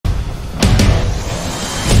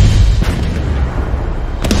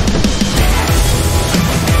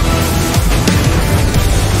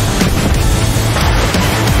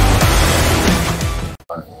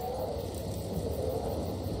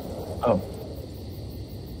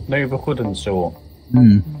Nova couldn't saw.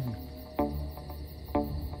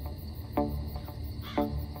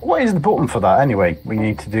 What is the button for that anyway? We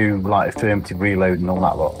need to do like affirmative reload and all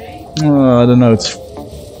that lot. I don't know. It's.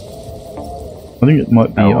 I think it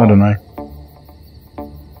might be. I don't know.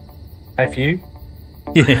 FU?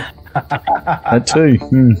 Yeah. That too.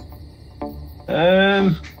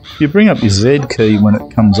 You bring up your Z key when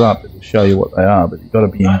it comes up. It'll show you what they are, but you've got to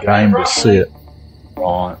be in game to see it.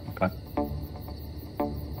 Right. Okay.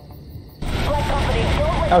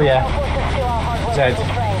 Oh yeah. Z.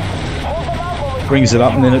 Brings it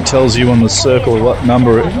up and then it tells you on the circle what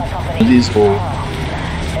number it is for.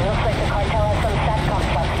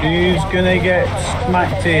 Who's gonna get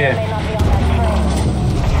smacked here?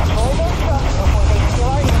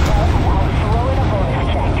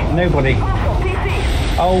 Nobody.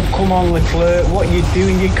 Oh, come on, Leclerc. What are you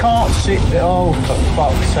doing? You can't sit there. Oh, for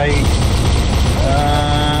fuck's sake.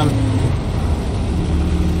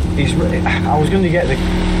 I was going to get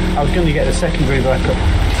the secondary backup.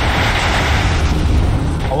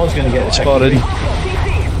 I was going to get the spotted.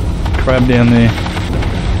 Crab down there.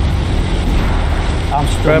 I'm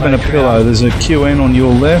grabbing a pillow. There's a QN on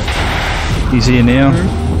your left. He's here now.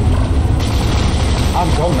 I'm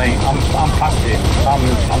gone, mate. I'm past it.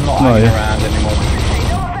 I'm not hanging around anymore.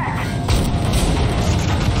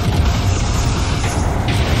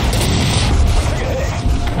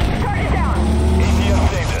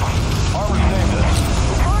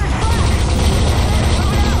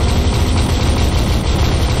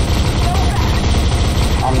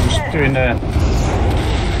 I'm just doing a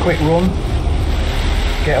quick run.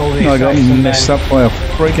 Get all these. I got messed up by a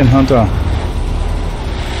freaking hunter.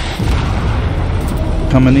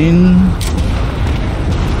 Coming in.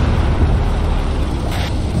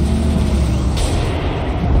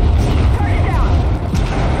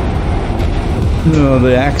 Oh,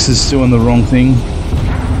 the axe is doing the wrong thing.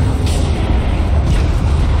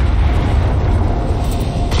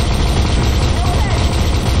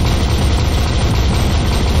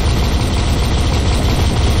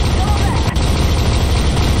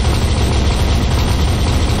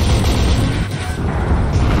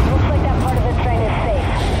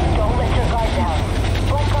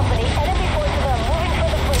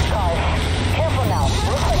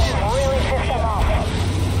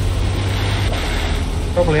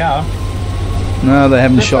 Probably are. No, they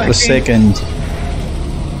haven't shot the second.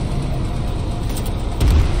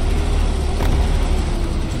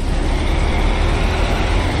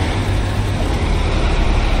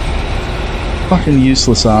 Fucking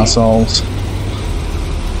useless assholes.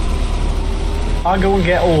 I go and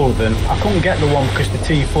get all of them. I couldn't get the one because the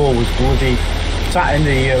T4 was bloody sat in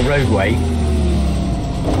the roadway.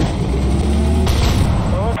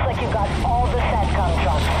 Looks like you've got all the SATCOM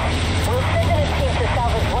trucks. We'll send in a team to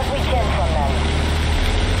salvage what we can from them.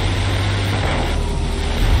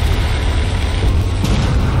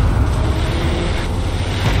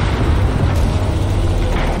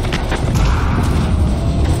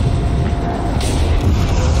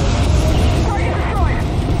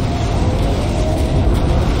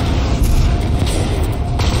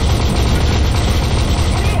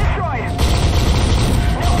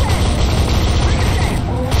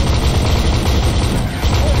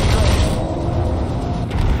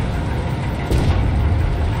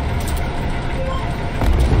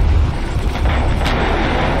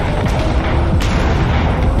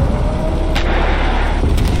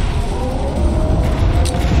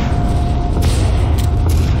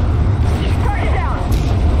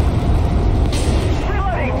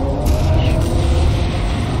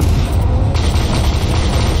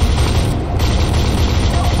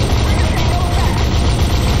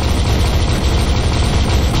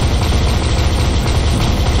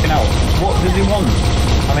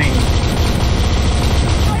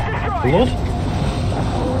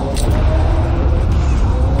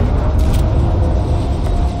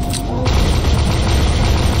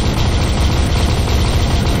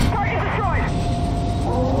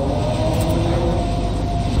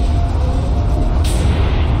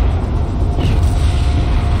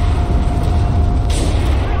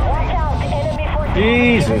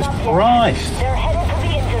 Jesus Christ!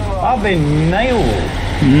 I've been nailed.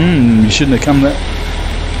 You shouldn't have come that.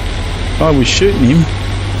 I was shooting him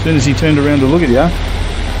as soon as he turned around to look at you.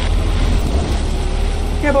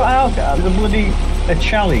 Yeah, but how the bloody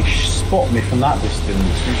challenge spot me from that distance?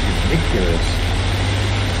 It's ridiculous.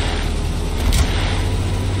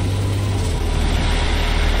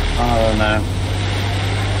 I don't know.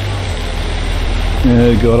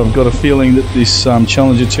 Oh God, I've got a feeling that this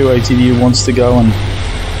Challenger 2 ATV wants to go on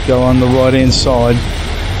the right hand side.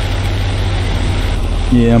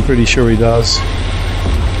 Yeah, I'm pretty sure he does.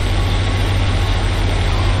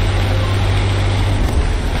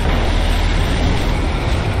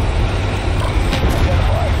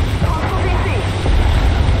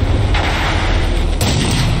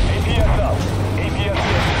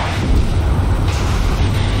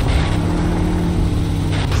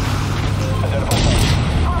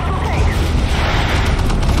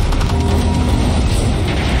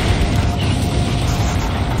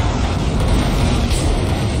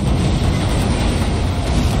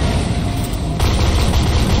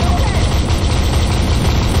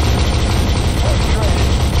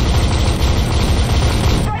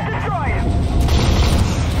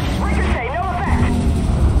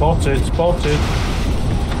 Spotted, spotted.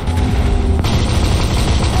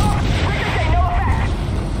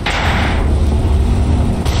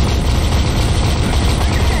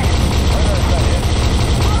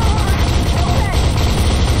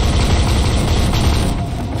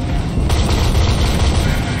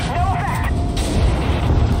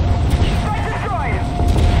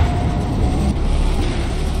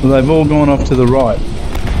 Well, they've all gone off to the right.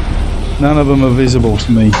 None of them are visible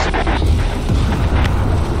to me.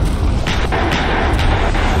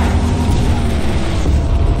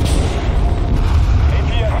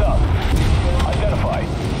 APS up. Identify.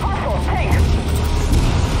 Hostile, tank.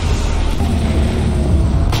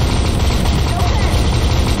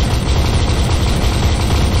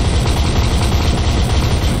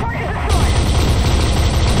 Target destroyed.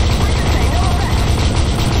 Ricochet, no effect.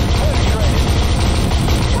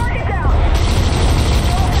 Target down.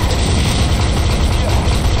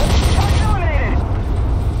 Target eliminated.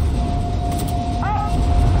 Up.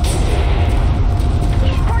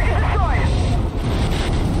 Target destroyed.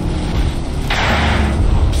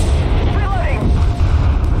 Reloading.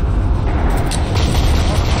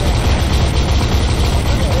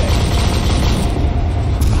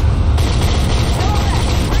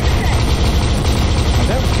 I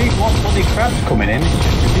don't keep what bloody crap's coming in. It's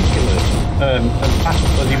just ridiculous. And fast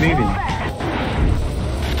bloody moving.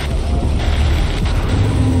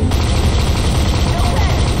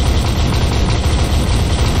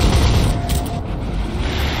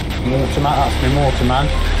 Mortar man, that's my mortar man.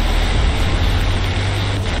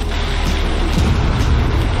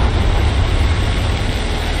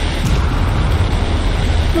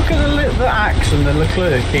 Look at the axe and the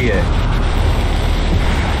Leclerc here.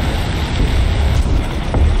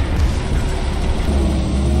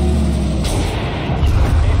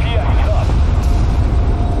 APS up.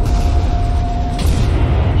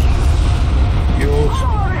 Yours.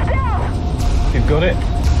 Loader's down. You've got it?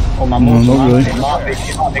 Oh, my No, mortar not man. really.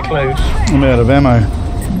 It might be close. I'm out of ammo.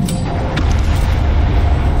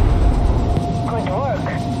 Good work.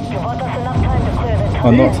 You bought us enough time to clear the I'm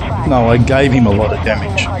tunnel not. and track. No, I gave him a lot of The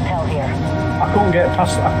damage. cartel here. I couldn't get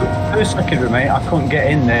past. First secondary, mate. I couldn't get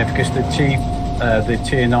in there because the chief, the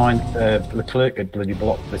tier 9 Leclerc had bloody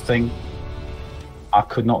blocked the thing. I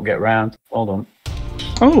could not get round. Hold on.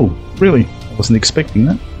 Oh, really? I wasn't expecting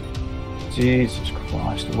that. Jesus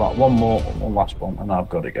Christ! Right, one last one, and I've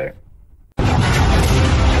got to go.